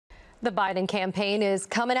The Biden campaign is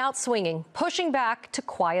coming out swinging, pushing back to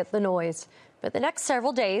quiet the noise. But the next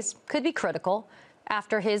several days could be critical.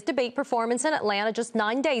 After his debate performance in Atlanta just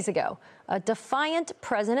 9 days ago, a defiant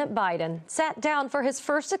President Biden sat down for his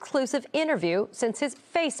first exclusive interview since his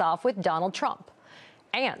face-off with Donald Trump.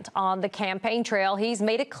 And on the campaign trail, he's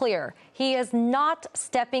made it clear he is not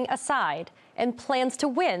stepping aside and plans to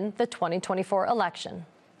win the 2024 election.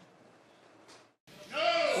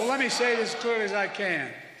 Well, let me say this as clearly as I can.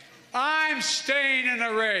 I'm staying in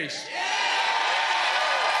the race.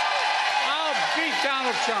 I'll beat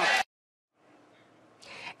Donald Trump.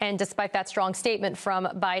 And despite that strong statement from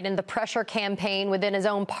Biden, the pressure campaign within his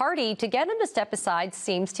own party to get him to step aside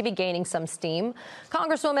seems to be gaining some steam.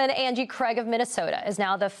 Congresswoman Angie Craig of Minnesota is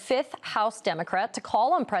now the 5th House Democrat to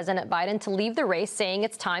call on President Biden to leave the race, saying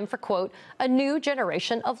it's time for, quote, a new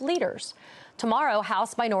generation of leaders. Tomorrow,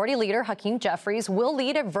 House Minority Leader Hakeem Jeffries will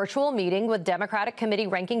lead a virtual meeting with Democratic committee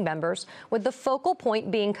ranking members, with the focal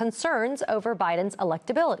point being concerns over Biden's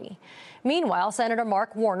electability. Meanwhile, Senator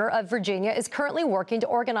Mark Warner of Virginia is currently working to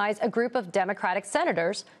organize a group of Democratic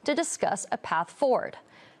senators to discuss a path forward.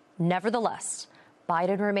 Nevertheless,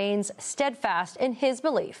 Biden remains steadfast in his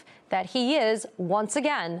belief that he is, once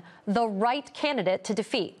again, the right candidate to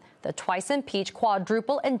defeat the twice-impeached,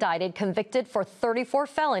 quadruple-indicted, convicted for 34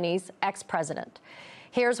 felonies ex-president.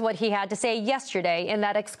 Here's what he had to say yesterday in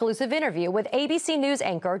that exclusive interview with ABC News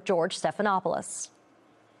anchor George Stephanopoulos.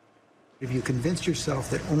 Have you convinced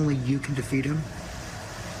yourself that only you can defeat him?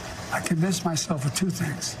 I convinced myself of two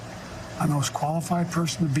things. I'm the most qualified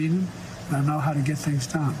person to beat him, and I know how to get things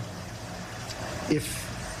done.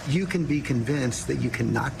 If you can be convinced that you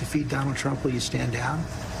cannot defeat Donald Trump, will you stand down?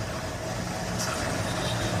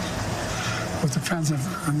 Well, it depends if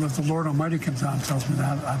the Lord Almighty comes out and tells me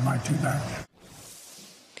that, I might do that.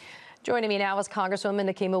 Joining me now is Congresswoman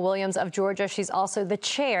Nikema Williams of Georgia. She's also the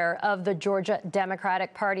chair of the Georgia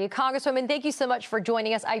Democratic Party. Congresswoman, thank you so much for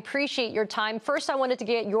joining us. I appreciate your time. First, I wanted to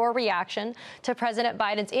get your reaction to President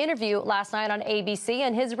Biden's interview last night on ABC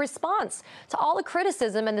and his response to all the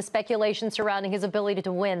criticism and the speculation surrounding his ability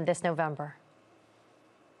to win this November.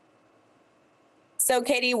 So,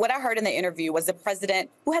 Katie, what I heard in the interview was the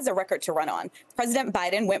president who has a record to run on. President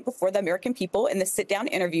Biden went before the American people in the sit-down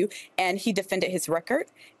interview, and he defended his record,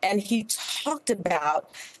 and he talked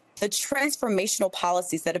about the transformational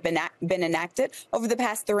policies that have been enacted over the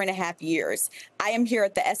past 3.5 years. I am here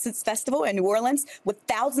at the Essence Festival in New Orleans with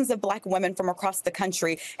thousands of Black women from across the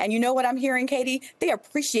country. And you know what I'm hearing, Katie? They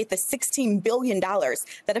appreciate the $16 billion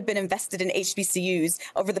that have been invested in HBCUs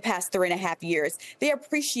over the past 3.5 years. They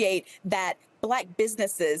appreciate that Black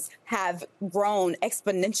businesses have grown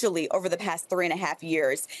exponentially over the past 3.5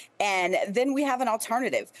 years. And then we have an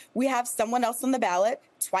alternative. We have someone else on the ballot,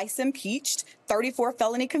 twice impeached, 34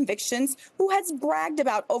 felony convictions, who has bragged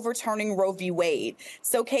about overturning Roe v. Wade.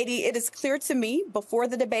 So, Katie, it is clear to me before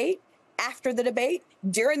the debate, after the debate,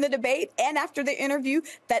 during the debate, and after the interview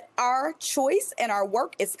that our choice and our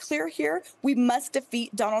work is clear here. We must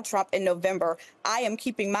defeat Donald Trump in November. I am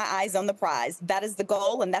keeping my eyes on the prize. That is the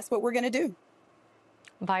goal, and that's what we're going to do.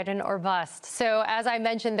 Biden or bust. So, as I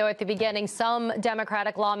mentioned, though, at the beginning, some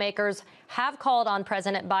Democratic lawmakers have called on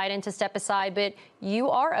President Biden to step aside, but you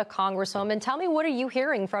are a congresswoman. Tell me, what are you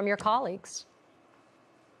hearing from your colleagues?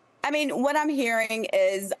 I mean, what I'm hearing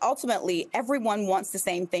is ultimately everyone wants the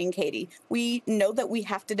same thing, Katie. We know that we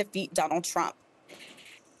have to defeat Donald Trump.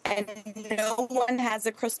 And no one has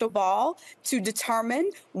a crystal ball to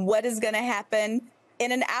determine what is going to happen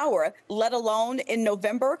in an hour, let alone in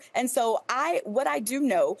November. And so what I do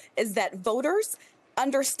know is that voters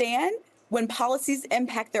understand when policies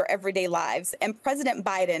impact their everyday lives. And President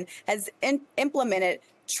Biden has implemented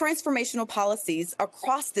transformational policies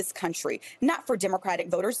across this country, not for Democratic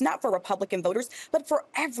voters, not for Republican voters, but for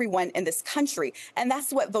everyone in this country. And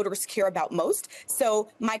that's what voters care about most. So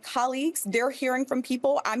my colleagues, they're hearing from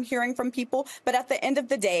people, I'm hearing from people, but at the end of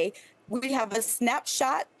the day, we have a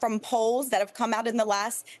snapshot from polls that have come out in the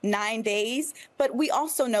last 9 days, but we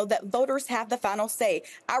also know that voters have the final say.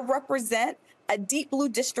 I represent a deep blue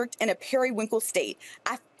district in a periwinkle state.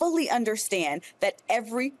 I fully understand that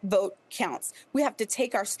every vote counts. We have to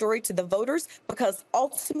take our story to the voters because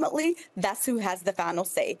ultimately that's who has the final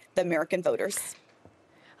say, the American voters.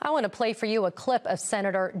 I want to play for you a clip of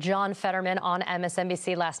Senator John Fetterman on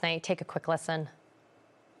MSNBC last night. Take a quick listen.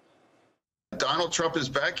 Donald Trump is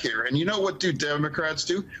back here. And you know what do Democrats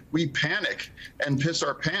do? We panic and piss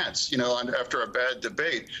our pants, after a bad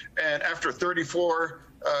debate. And after 34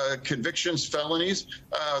 convictions, felonies,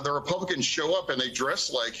 the Republicans show up and they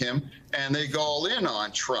dress like him and they go all in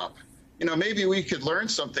on Trump. Maybe we could learn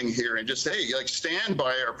something here and just, hey, stand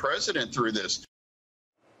by our president through this.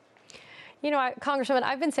 You know, Congresswoman,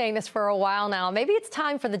 I've been saying this for a while now. Maybe it's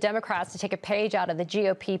time for the Democrats to take a page out of the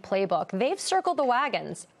GOP playbook. They've circled the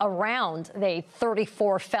wagons around the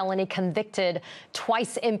 34 felony convicted,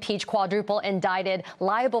 twice impeached, quadruple indicted,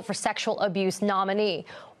 liable for sexual abuse nominee.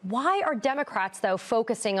 Why are Democrats, though,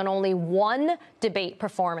 focusing on only one debate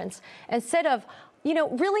performance instead of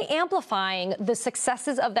really amplifying the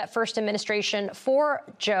successes of that first administration for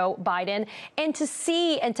Joe Biden, and to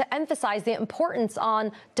see and to emphasize the importance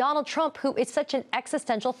on Donald Trump, who is such an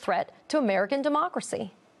existential threat to American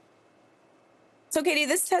democracy? So, Katie,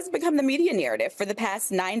 this has become the media narrative for the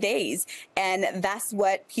past 9 days, and that's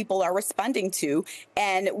what people are responding to.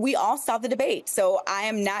 And we all saw the debate. So I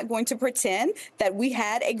am not going to pretend that we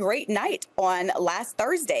had a great night on last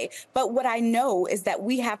Thursday. But what I know is that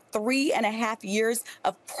we have 3.5 years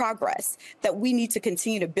of progress that we need to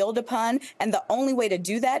continue to build upon. And the only way to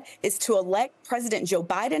do that is to elect President Joe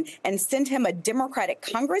Biden and send him a Democratic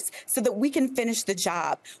Congress so that we can finish the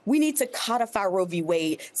job. We need to codify Roe v.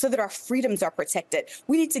 Wade so that our freedoms are protected.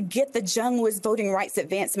 We need to get the Young Lewis Voting Rights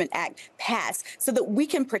Advancement Act passed so that we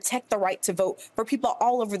can protect the right to vote for people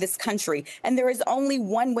all over this country. And there is only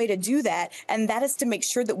one way to do that, and that is to make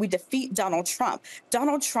sure that we defeat Donald Trump.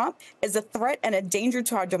 Donald Trump is a threat and a danger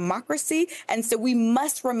to our democracy, and so we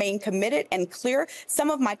must remain committed and clear. Some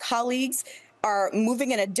of my colleagues are moving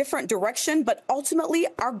in a different direction, but ultimately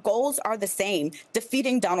our goals are the same: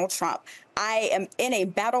 defeating Donald Trump. I am in a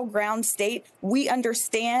battleground state. We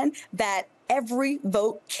understand that every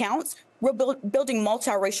vote counts. We're building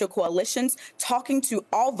multiracial coalitions, talking to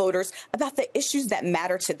all voters about the issues that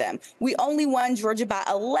matter to them. We only won Georgia by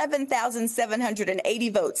 11,780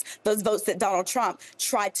 votes, those votes that Donald Trump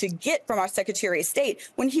tried to get from our Secretary of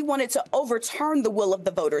State when he wanted to overturn the will of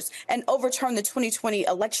the voters and overturn the 2020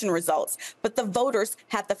 election results. But the voters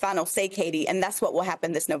have the final say, Katie, and that's what will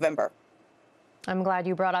happen this November. I'm glad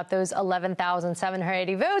you brought up those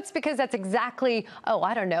 11,780 votes, because that's exactly,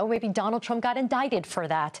 I don't know, maybe Donald Trump got indicted for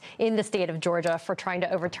that in the state of Georgia for trying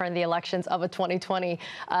to overturn the elections of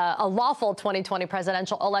a lawful 2020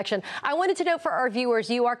 presidential election. I wanted to note for our viewers,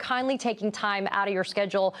 you are kindly taking time out of your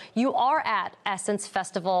schedule. You are at Essence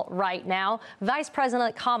Festival right now. Vice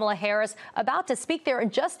President Kamala Harris about to speak there in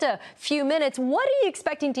just a few minutes. What are you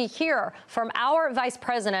expecting to hear from our vice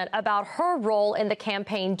president about her role in the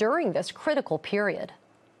campaign during this critical period?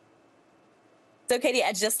 So, Katie,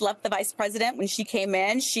 I just left the vice president. When she came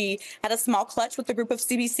in, she had a small clutch with a group of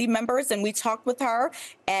CBC members, and we talked with her,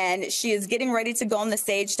 and she is getting ready to go on the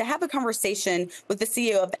stage to have a conversation with the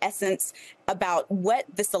CEO of Essence about what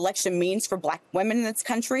this election means for Black women in this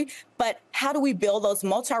country, but how do we build those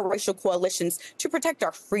multiracial coalitions to protect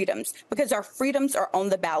our freedoms? Because our freedoms are on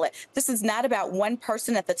the ballot. This is not about one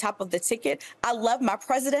person at the top of the ticket. I love my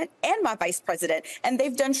president and my vice president, and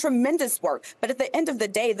they've done tremendous work. But at the end of the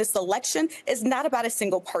day, this election is not about a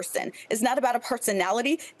single person. It's not about a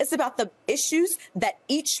personality. It's about the issues that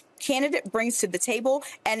each candidate brings to the table,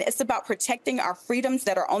 and it's about protecting our freedoms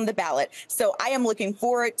that are on the ballot. So I am looking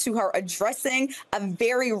forward to her addressing a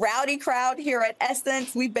very rowdy crowd here at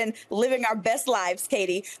Essence. We've been living our best lives,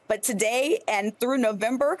 Katie, but today and through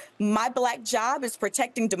November, my Black job is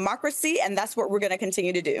protecting democracy, and that's what we're going to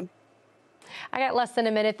continue to do. I got less than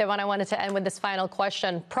a minute, though, and I wanted to end with this final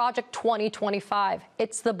question. Project 2025.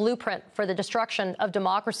 It's the blueprint for the destruction of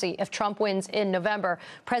democracy if Trump wins in November.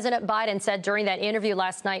 President Biden said during that interview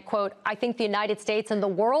last night, quote, "I think the United States and the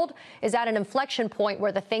world is at an inflection point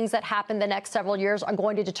where the things that happen the next several years are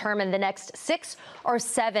going to determine the next 6 or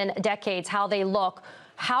 7 decades, how they look."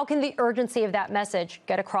 How can the urgency of that message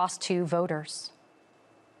get across to voters?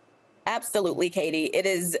 Absolutely, Katie. It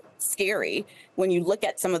is scary when you look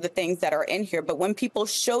at some of the things that are in here. But when people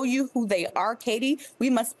show you who they are, Katie, we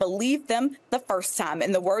must believe them the first time,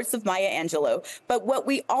 in the words of Maya Angelou. But what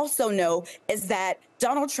we also know is that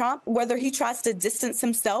Donald Trump, whether he tries to distance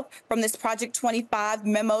himself from this Project 25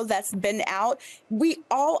 memo that's been out, we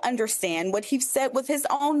all understand what he said with his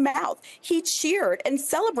own mouth. He cheered and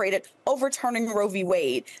celebrated overturning Roe v.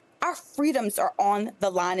 Wade. Our freedoms are on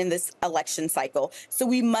the line in this election cycle. So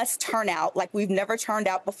we must turn out like we've never turned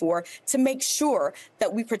out before to make sure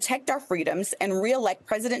that we protect our freedoms and reelect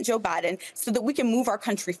President Joe Biden so that we can move our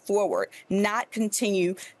country forward, not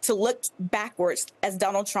continue to look backwards as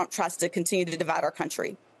Donald Trump tries to continue to divide our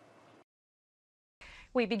country.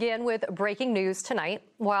 We begin with breaking news tonight.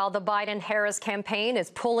 While the Biden-Harris campaign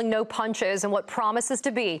is pulling no punches in what promises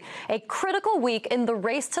to be a critical week in the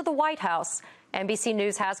race to the White House, NBC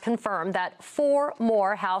News has confirmed that 4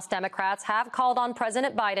 more House Democrats have called on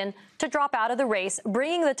President Biden to drop out of the race,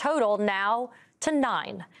 bringing the total now to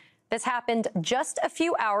 9. This happened just a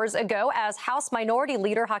few hours ago as House Minority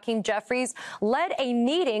Leader Hakeem Jeffries led a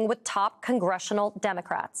meeting with top congressional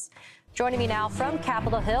Democrats. Joining me now from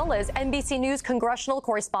Capitol Hill is NBC News congressional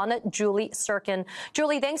correspondent Julie Sirkin.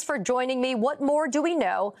 Julie, thanks for joining me. What more do we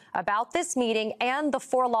know about this meeting and the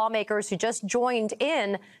 4 lawmakers who just joined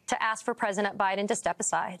in to ask for President Biden to step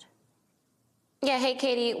aside? Yeah, hey,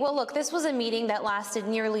 Katie. Well, look, this was a meeting that lasted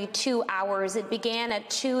nearly 2 hours. It began at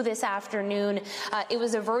 2 this afternoon. It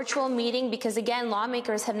was a virtual meeting because, again,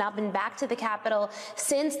 lawmakers have not been back to the Capitol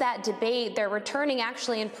since that debate. They're returning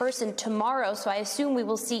actually in person tomorrow, so I assume we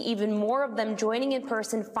will see even more of them joining in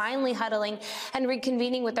person, finally huddling and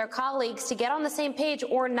reconvening with their colleagues to get on the same page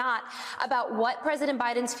or not about what President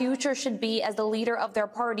Biden's future should be as the leader of their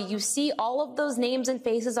party. You see all of those names and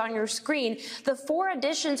faces on your screen. The 4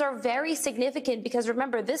 additions are very significant because,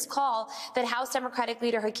 remember, this call that House Democratic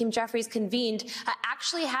leader Hakeem Jeffries convened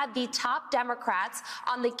actually had the top Democrats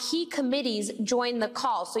on the key committees join the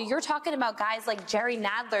call. So you're talking about guys like Jerry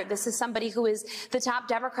Nadler. This is somebody who is the top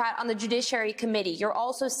Democrat on the Judiciary Committee. You're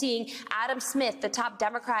also seeing Adam Smith, the top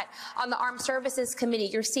Democrat on the Armed Services Committee.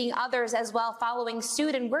 You're seeing others as well following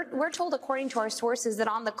suit. And we're told, according to our sources, that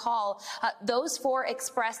on the call, those 4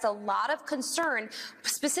 expressed a lot of concern,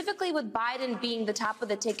 specifically with Biden being the top of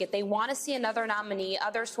the ticket. They want to see another nominee.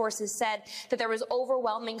 Other sources said that there was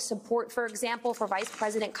overwhelming support, for example, for Vice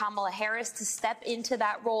President Kamala Harris to step into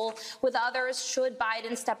that role. With others, should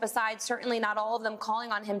Biden step aside, certainly not all of them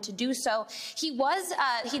calling on him to do so. He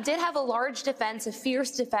did have a large defense, a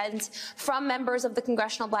fierce defense from members of the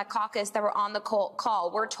Congressional Black Caucus that were on the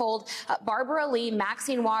call. We're told Barbara Lee,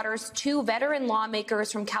 Maxine Waters, 2 veteran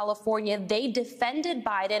lawmakers from California, they defended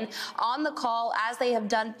Biden on the call as they have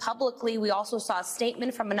done publicly. We also saw a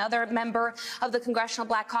statement from another member of the Congressional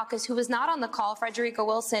Black Caucus who was not on the call, Frederica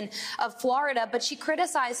Wilson of Florida, but she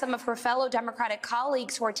criticized some of her fellow Democratic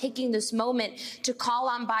colleagues who are taking this moment to call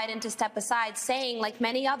on Biden to step aside, saying, like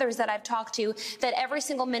many others that I've talked to, that every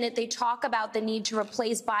single minute they talk about the need to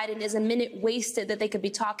replace Biden is a minute wasted that they could be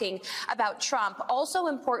talking about Trump. Also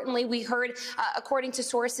importantly, we heard, according to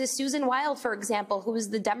sources, Susan Wild, for example, who is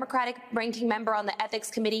the Democratic ranking member on the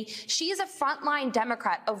Ethics Committee. She is a frontline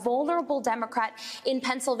Democrat, a vulnerable Democrat in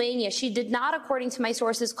Pennsylvania. She did not, according to my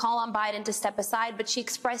sources, call on Biden to step aside, but she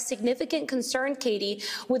expressed significant concern, Katie,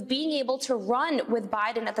 with being able to run with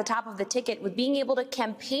Biden at the top of the ticket, with being able to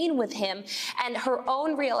campaign with him, and her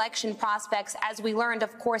own reelection prospects. As we learned,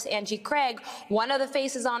 of course, Angie Craig, one of the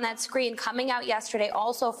faces on that screen coming out yesterday,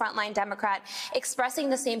 also frontline Democrat, expressing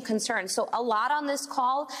the same concern. So a lot on this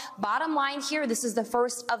call. Bottom line here, this is the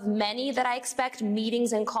first of many that I expect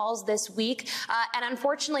meetings and calls this week. And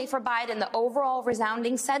unfortunately for Biden, the overall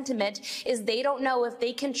resounding sentiment is they don't know if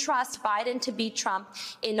they can trust Biden to beat Trump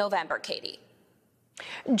in November, Katie.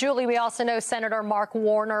 Julie, we also know Senator Mark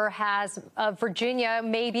Warner of Virginia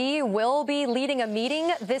will be leading a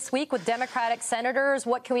meeting this week with Democratic senators.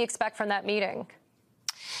 What can we expect from that meeting?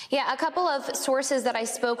 Yeah, a couple of sources that I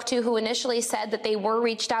spoke to who initially said that they were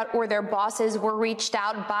reached out or their bosses were reached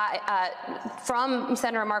out from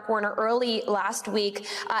Senator Mark Warner early last week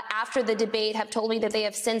after the debate have told me that they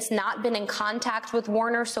have since not been in contact with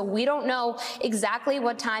Warner. So we don't know exactly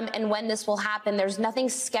what time and when this will happen. There's nothing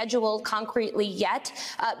scheduled concretely yet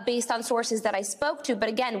based on sources that I spoke to. But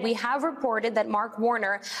again, we have reported that Mark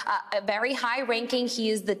Warner, a very high ranking, he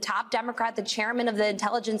is the top Democrat, the chairman of the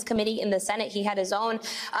Intelligence Committee in the Senate. He had his own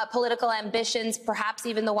political ambitions, perhaps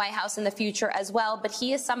even the White House in the future as well. But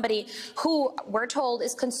he is somebody who, we're told,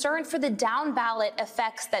 is concerned for the down ballot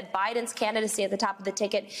effects that Biden's candidacy at the top of the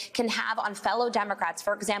ticket can have on fellow Democrats.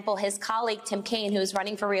 For example, his colleague Tim Kaine, who is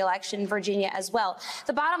running for re-election in Virginia as well.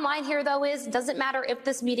 The bottom line here, though, is it doesn't matter if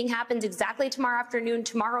this meeting happens exactly tomorrow afternoon,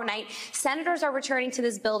 tomorrow night. Senators are returning to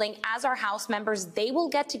this building as are House members. They will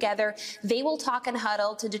get together. They will talk and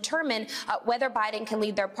huddle to determine whether Biden can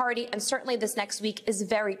lead their party. And certainly this next week is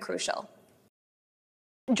very crucial.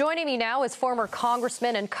 Joining me now is former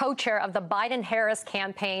Congressman and co-chair of the Biden-Harris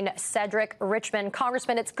campaign, Cedric Richmond.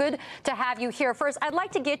 Congressman, it's good to have you here. First, I'd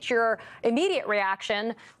like to get your immediate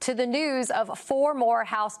reaction to the news of 4 more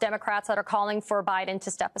House Democrats that are calling for Biden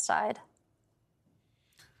to step aside.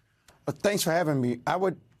 Thanks for having me. I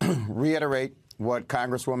would reiterate what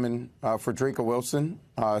Congresswoman Frederica Wilson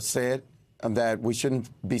said, that we shouldn't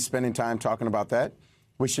be spending time talking about that.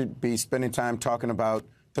 We should be spending time talking about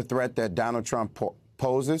the threat that Donald Trump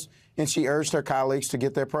poses. And she urged her colleagues to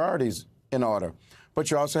get their priorities in order.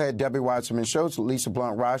 But you also had Debbie Wasserman Schultz, Lisa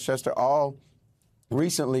Blunt Rochester, all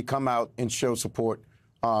recently come out and show support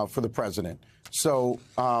for the president. So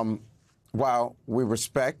while we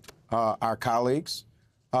respect our colleagues,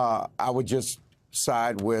 I would just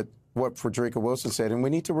side with what Frederica Wilson said, and we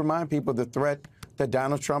need to remind people the threat that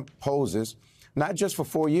Donald Trump poses, not just for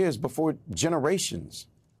 4 years, but for generations.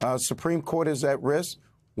 Supreme Court is at risk.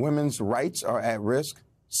 Women's rights are at risk.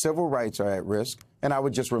 Civil rights are at risk. And I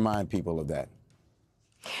would just remind people of that.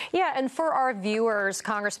 Yeah, and for our viewers,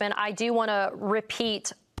 Congressman, I do want to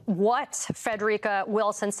repeat what Frederica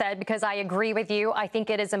Wilson said, because I agree with you. I think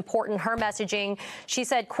it is important, her messaging. She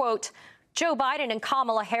said, quote, Joe Biden and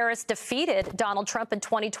Kamala Harris defeated Donald Trump in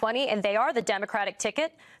 2020, and they are the Democratic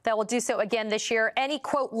ticket that will do so again this year. Any,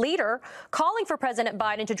 quote, leader calling for President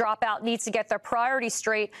Biden to drop out needs to get their priorities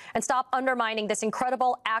straight and stop undermining this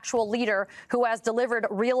incredible actual leader who has delivered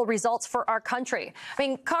real results for our country. I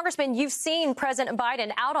mean, Congressman, you've seen President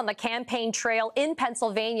Biden out on the campaign trail in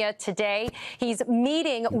Pennsylvania today. He's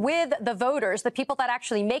meeting with the voters, the people that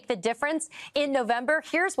actually make the difference in November.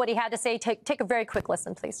 Here's what he had to say. Take a very quick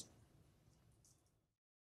listen, please.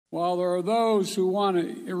 While there are those who want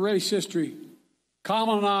to erase history,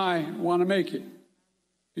 Kamala and I want to make it,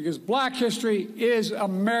 because black history is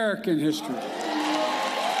American history.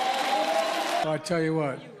 I tell you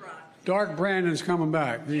what, Dark Brandon's coming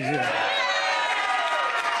back. He's here.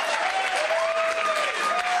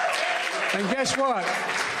 And guess what?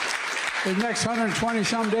 The next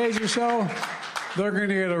 120-some days or so, they're going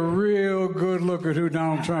to get a real good look at who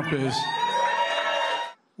Donald Trump is.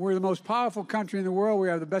 We're the most powerful country in the world. We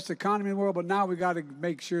have the best economy in the world. But now we got to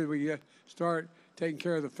make sure we start taking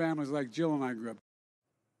care of the families like Jill and I grew up.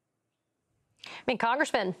 I mean,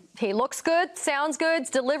 Congressman, he looks good, sounds good,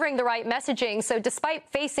 delivering the right messaging. So despite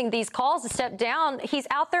facing these calls to step down, he's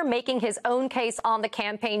out there making his own case on the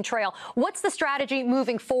campaign trail. What's the strategy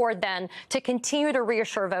moving forward, then, to continue to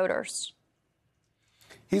reassure voters?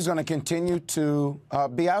 He's going to continue to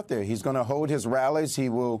be out there. He's going to hold his rallies. He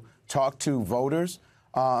will talk to voters.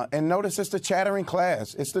 And notice it's the chattering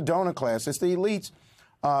class. It's the donor class. It's the elites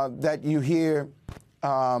that you hear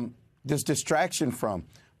this distraction from.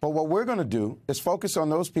 But what we're going to do is focus on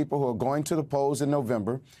those people who are going to the polls in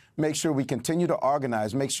November, make sure we continue to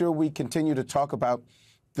organize, make sure we continue to talk about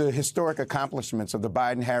the historic accomplishments of the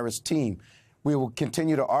Biden-Harris team. We will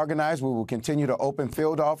continue to organize. We will continue to open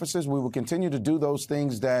field offices. We will continue to do those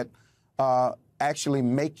things that actually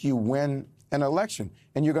make you win an election.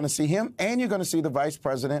 And you're going to see him and you're going to see the vice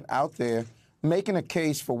president out there making a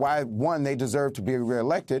case for why, one, they deserve to be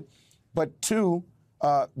reelected, but two,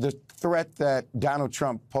 the threat that Donald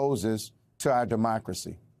Trump poses to our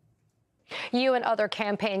democracy. You and other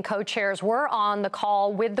campaign co-chairs were on the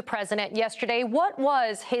call with the president yesterday. What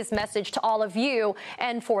was his message to all of you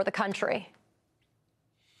and for the country?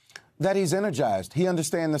 That he's energized. He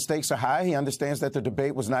understands the stakes are high. He understands that the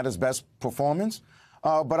debate was not his best performance.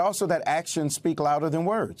 But also that actions speak louder than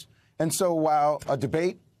words. And so while a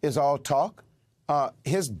debate is all talk,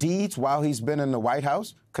 his deeds while he's been in the White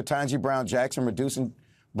House, Ketanji Brown Jackson reducing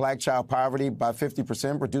black child poverty by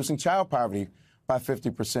 50%, reducing child poverty by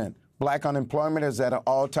 50%. Black unemployment is at an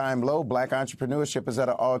all-time low. Black entrepreneurship is at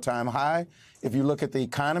an all-time high. If you look at the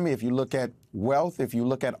economy, if you look at wealth, if you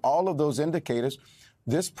look at all of those indicators,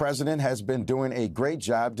 this president has been doing a great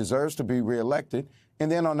job, deserves to be reelected.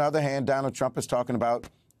 And then on the other hand, Donald Trump is talking about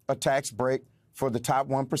a tax break for the top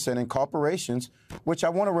 1% in corporations, which I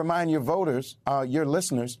want to remind your voters, your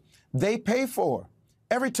listeners, they pay for.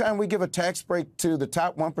 Every time we give a tax break to the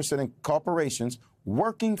top 1% in corporations,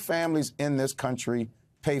 working families in this country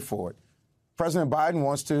pay for it. President Biden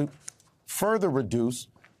wants to further reduce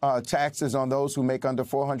taxes on those who make under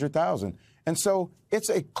 $400,000. And so it's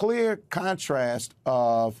a clear contrast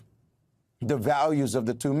of the values of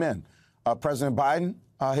the two men. President Biden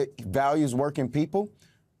values working people.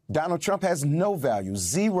 Donald Trump has no values,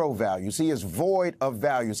 zero values. He is void of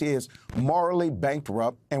values. He is morally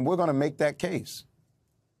bankrupt, and we're going to make that case.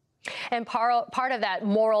 And part of that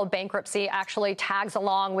moral bankruptcy actually tags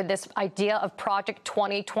along with this idea of Project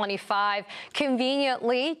 2025.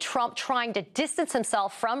 Conveniently, Trump trying to distance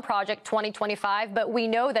himself from Project 2025, but we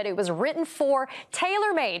know that it was written for,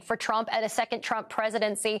 tailor-made for Trump and a second Trump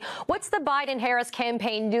presidency. What's the Biden-Harris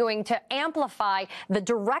campaign doing to amplify the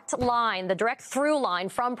direct line, the direct through line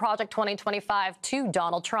from Project 2025 to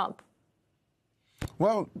Donald Trump?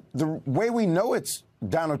 Well, the way we know it's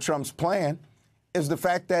Donald Trump's plan is the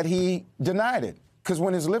fact that he denied it, because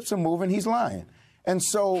when his lips are moving, he's lying. And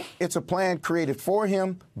so it's a plan created for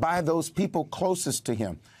him by those people closest to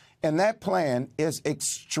him. And that plan is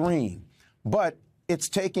extreme, but it's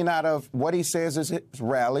taken out of what he says is his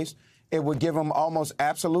rallies. It would give him almost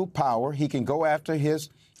absolute power. He can go after his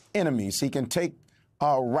enemies. He can take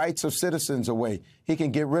rights of citizens away. He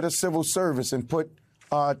can get rid of civil service and put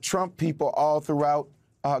Trump people all throughout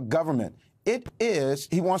government.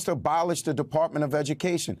 He wants to abolish the Department of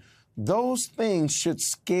Education. those things should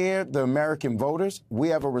scare the American voters. We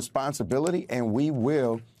have a responsibility, and we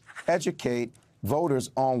will educate voters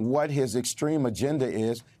on what his extreme agenda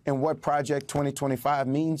is and what Project 2025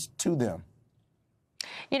 means to them.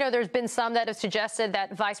 You know, there's been some that have suggested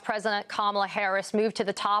that Vice President Kamala Harris moved to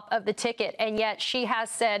the top of the ticket, and yet she has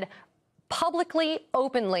said publicly,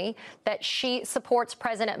 openly, that she supports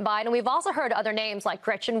President Biden. We've also heard other names like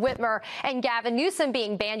Gretchen Whitmer and Gavin Newsom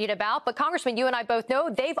being bandied about. But, Congressman, you and I both know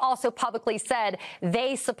they've also publicly said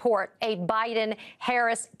they support a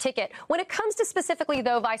Biden-Harris ticket. When it comes to specifically,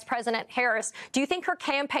 though, Vice President Harris, do you think her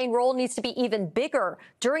campaign role needs to be even bigger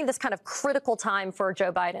during this kind of critical time for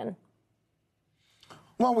Joe Biden?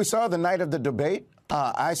 Well, we saw the night of the debate.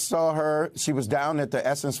 I saw her. She was down at the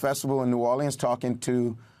Essence Festival in New Orleans talking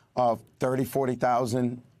to 30,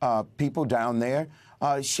 40,000 people down there.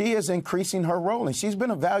 She is increasing her role, and she's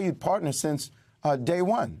been a valued partner since day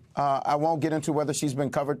one. I won't get into whether she's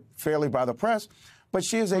been covered fairly by the press, but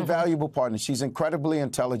she is a valuable partner. She's incredibly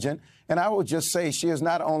intelligent, and I would just say she has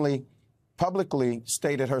not only publicly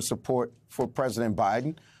stated her support for President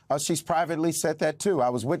Biden, she's privately said that, too. I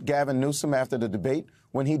was with Gavin Newsom after the debate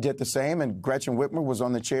when he did the same, and Gretchen Whitmer was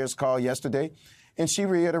on the chair's call yesterday, and she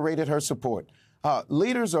reiterated her support.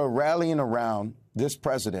 Leaders are rallying around this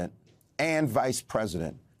president and vice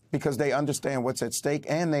president because they understand what's at stake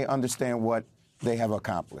and they understand what they have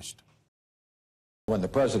accomplished. When the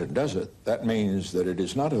president does it, that means that it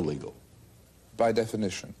is not illegal. By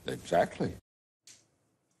definition. Exactly.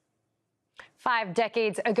 5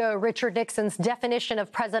 decades ago, Richard Nixon's definition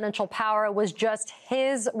of presidential power was just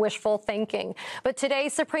his wishful thinking. But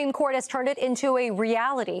today's Supreme Court has turned it into a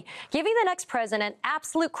reality, giving the next president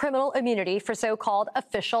absolute criminal immunity for so-called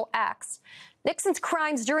official acts. Nixon's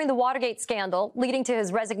crimes during the Watergate scandal, leading to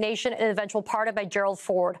his resignation and eventual pardon by Gerald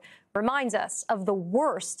Ford, reminds us of the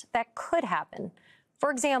worst that could happen.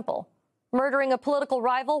 For example, murdering a political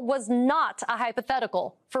rival was not a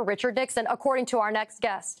hypothetical for Richard Nixon, according to our next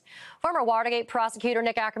guest. Former Watergate prosecutor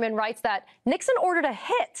Nick Ackerman writes that Nixon ordered a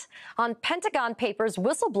hit on Pentagon Papers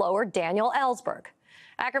whistleblower Daniel Ellsberg.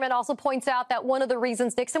 Ackerman also points out that one of the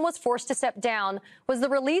reasons Nixon was forced to step down was the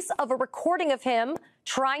release of a recording of him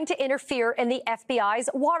trying to interfere in the FBI's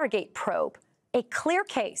Watergate probe, a clear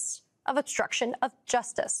case of obstruction of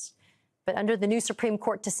justice. But under the new Supreme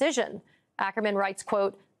Court decision, Ackerman writes,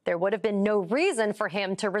 quote, there would have been no reason for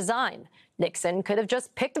him to resign. Nixon could have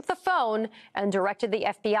just picked up the phone and directed the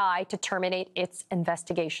FBI to terminate its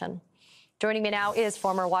investigation. Joining me now is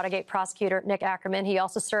former Watergate prosecutor Nick Ackerman. He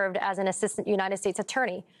also served as an assistant United States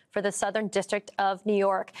attorney for the Southern District of New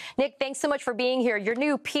York. Nick, thanks so much for being here. Your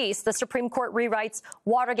new piece, The Supreme Court Rewrites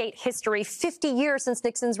Watergate History, 50 years since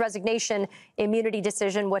Nixon's resignation, immunity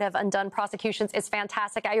decision would have undone prosecutions, is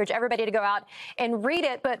fantastic. I urge everybody to go out and read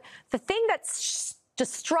it. But the thing that's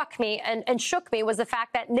just struck me and shook me was the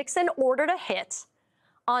fact that Nixon ordered a hit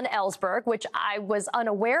on Ellsberg, which I was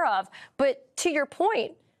unaware of. But to your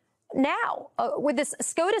point, now, with this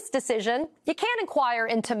SCOTUS decision, you can't inquire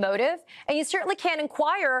into motive, and you certainly can't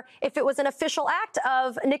inquire if it was an official act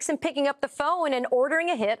of Nixon picking up the phone and ordering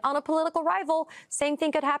a hit on a political rival. Same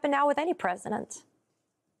thing could happen now with any president.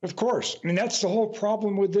 Of course. I mean, that's the whole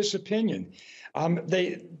problem with this opinion.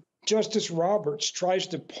 Justice Roberts tries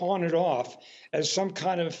to pawn it off as some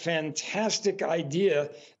kind of fantastic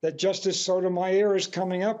idea that Justice Sotomayor is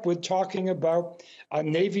coming up with, talking about a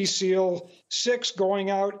Navy SEAL 6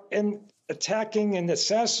 going out and attacking and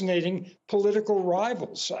assassinating political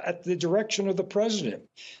rivals at the direction of the president.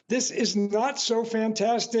 This is not so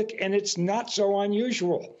fantastic, and it's not so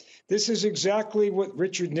unusual. This is exactly what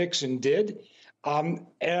Richard Nixon did.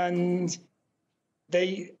 And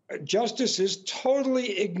justices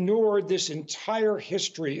totally ignored this entire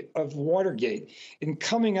history of Watergate in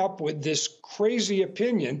coming up with this crazy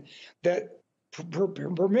opinion that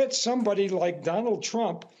permits somebody like Donald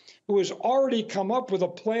Trump, who has already come up with a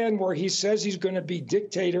plan where he says he's going to be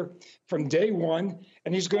dictator from day one,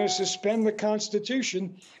 and he's going to suspend the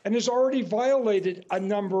Constitution, and has already violated a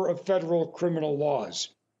number of federal criminal laws.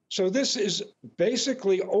 So this is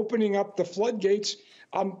basically opening up the floodgates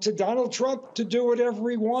to Donald Trump to do whatever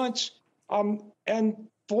he wants, and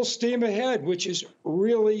full steam ahead, which is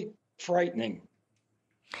really frightening.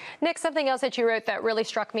 Nick, something else that you wrote that really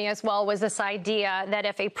struck me as well was this idea that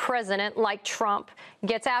if a president like Trump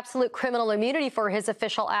gets absolute criminal immunity for his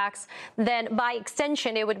official acts, then by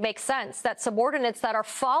extension, it would make sense that subordinates that are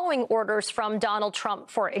following orders from Donald Trump,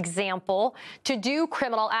 for example, to do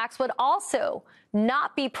criminal acts would also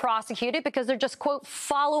not be prosecuted because they're just, quote,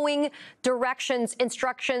 following directions,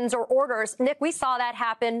 instructions, or orders. Nick, we saw that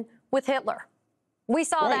happen with Hitler. We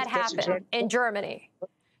saw that happen in Germany.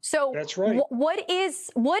 So that's right. What is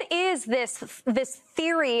this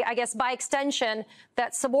theory, I guess, by extension,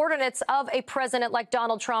 that subordinates of a president like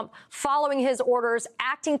Donald Trump, following his orders,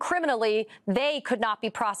 acting criminally, they could not be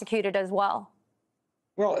prosecuted as well?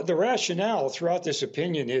 Well, the rationale throughout this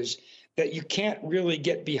opinion is that you can't really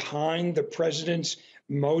get behind the president's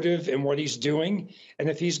motive and what he's doing. And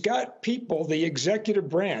if he's got people, the executive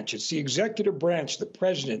branch, it's the executive branch, the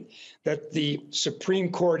president, that the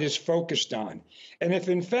Supreme Court is focused on. And if,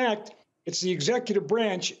 in fact, it's the executive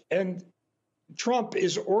branch and Trump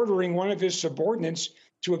is ordering one of his subordinates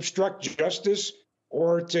to obstruct justice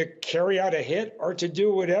or to carry out a hit or to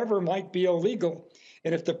do whatever might be illegal,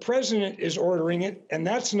 and if the president is ordering it and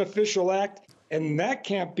that's an official act and that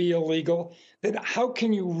can't be illegal, then how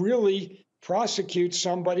can you really prosecute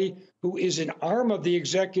somebody who is an arm of the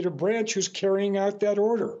executive branch who's carrying out that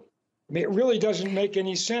order? I mean, it really doesn't make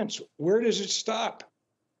any sense. Where does it stop?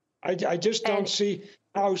 I just don't see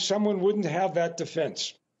how someone wouldn't have that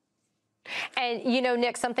defense. And, you know,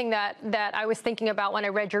 Nick, something that I was thinking about when I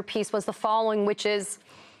read your piece was the following, which is,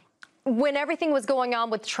 when everything was going on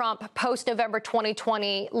with Trump post-November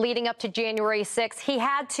 2020, leading up to January 6th, he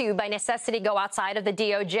had to, by necessity, go outside of the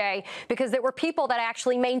DOJ because there were people that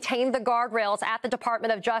actually maintained the guardrails at the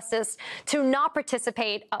Department of Justice to not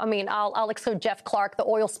participate. I mean, I'll exclude Jeff Clark, the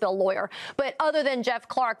oil spill lawyer. But other than Jeff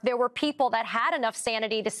Clark, there were people that had enough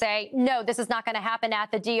sanity to say, no, this is not going to happen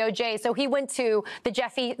at the DOJ. So he went to the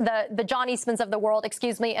John Eastmans of the world,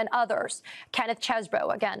 and others. Kenneth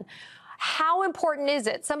Chesbro, again. How important is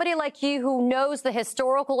it, somebody like you who knows the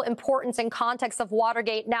historical importance and context of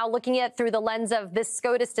Watergate, now looking at it through the lens of this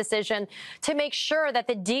SCOTUS decision, to make sure that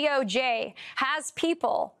the DOJ has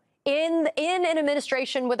people in an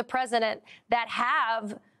administration with a president that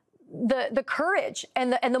have the courage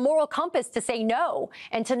and the moral compass to say no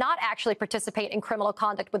and to not actually participate in criminal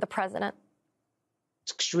conduct with the president?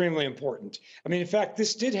 It's extremely important. I mean, in fact,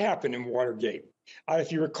 this did happen in Watergate.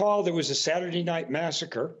 If you recall, there was a Saturday night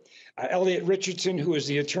massacre. Elliot Richardson, who was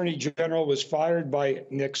the attorney general, was fired by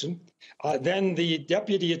Nixon. Then the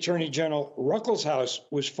deputy attorney general, Ruckelshaus,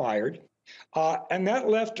 was fired. And that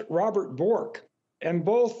left Robert Bork. And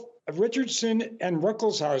both Richardson and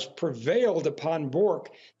Ruckelshaus prevailed upon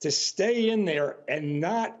Bork to stay in there and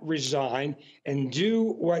not resign and do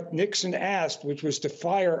what Nixon asked, which was to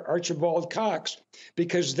fire Archibald Cox,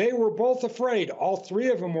 because they were both afraid, all three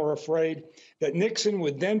of them were afraid, that Nixon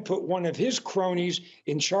would then put one of his cronies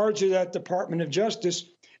in charge of that Department of Justice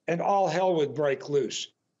and all hell would break loose.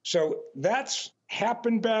 So that's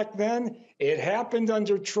happened back then. It happened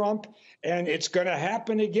under Trump, and it's going to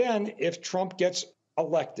happen again if Trump gets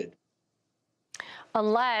elected.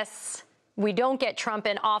 Unless we don't get Trump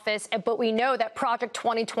in office, but we know that Project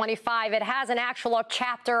 2025, it has an actual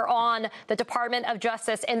chapter on the Department of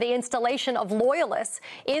Justice and the installation of loyalists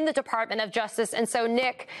in the Department of Justice. And so,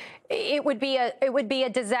 Nick, it would be a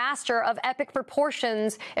disaster of epic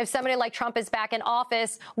proportions if somebody like Trump is back in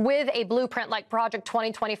office with a blueprint like Project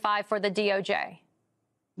 2025 for the DOJ.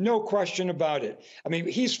 No question about it. I mean,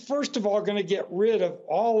 he's first of all going to get rid of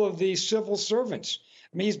all of these civil servants.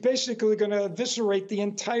 I mean, he's basically going to eviscerate the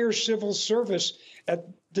entire civil service at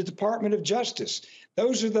the Department of Justice.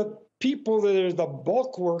 Those are the people that are the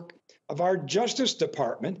bulwark of our Justice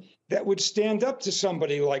Department that would stand up to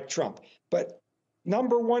somebody like Trump. But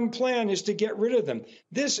number one plan is to get rid of them.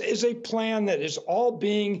 This is a plan that is all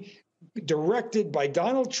being directed by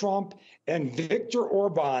Donald Trump and Viktor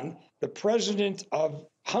Orban, the president of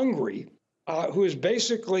Hungary, who has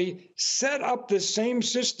basically set up the same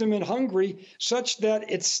system in Hungary such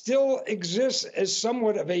that it still exists as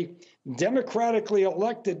somewhat of a democratically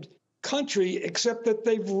elected country, except that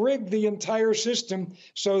they've rigged the entire system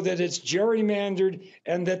so that it's gerrymandered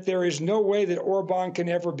and that there is no way that Orban can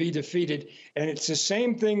ever be defeated. And it's the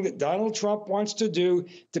same thing that Donald Trump wants to do,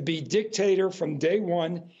 to be dictator from day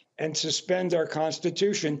one and suspend our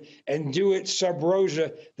Constitution and do it sub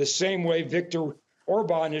rosa, the same way Viktor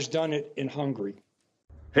Orban has done it in Hungary.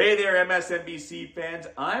 Hey there, MSNBC fans.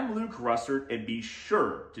 I'm Luke Russert, and be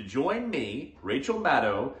sure to join me, Rachel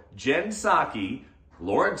Maddow, Jen Psaki,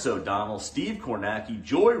 Lawrence O'Donnell, Steve Kornacki,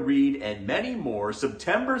 Joy Reid, and many more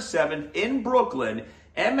September 7th in Brooklyn,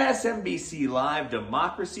 MSNBC Live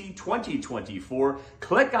Democracy 2024.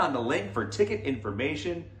 Click on the link for ticket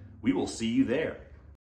information. We will see you there.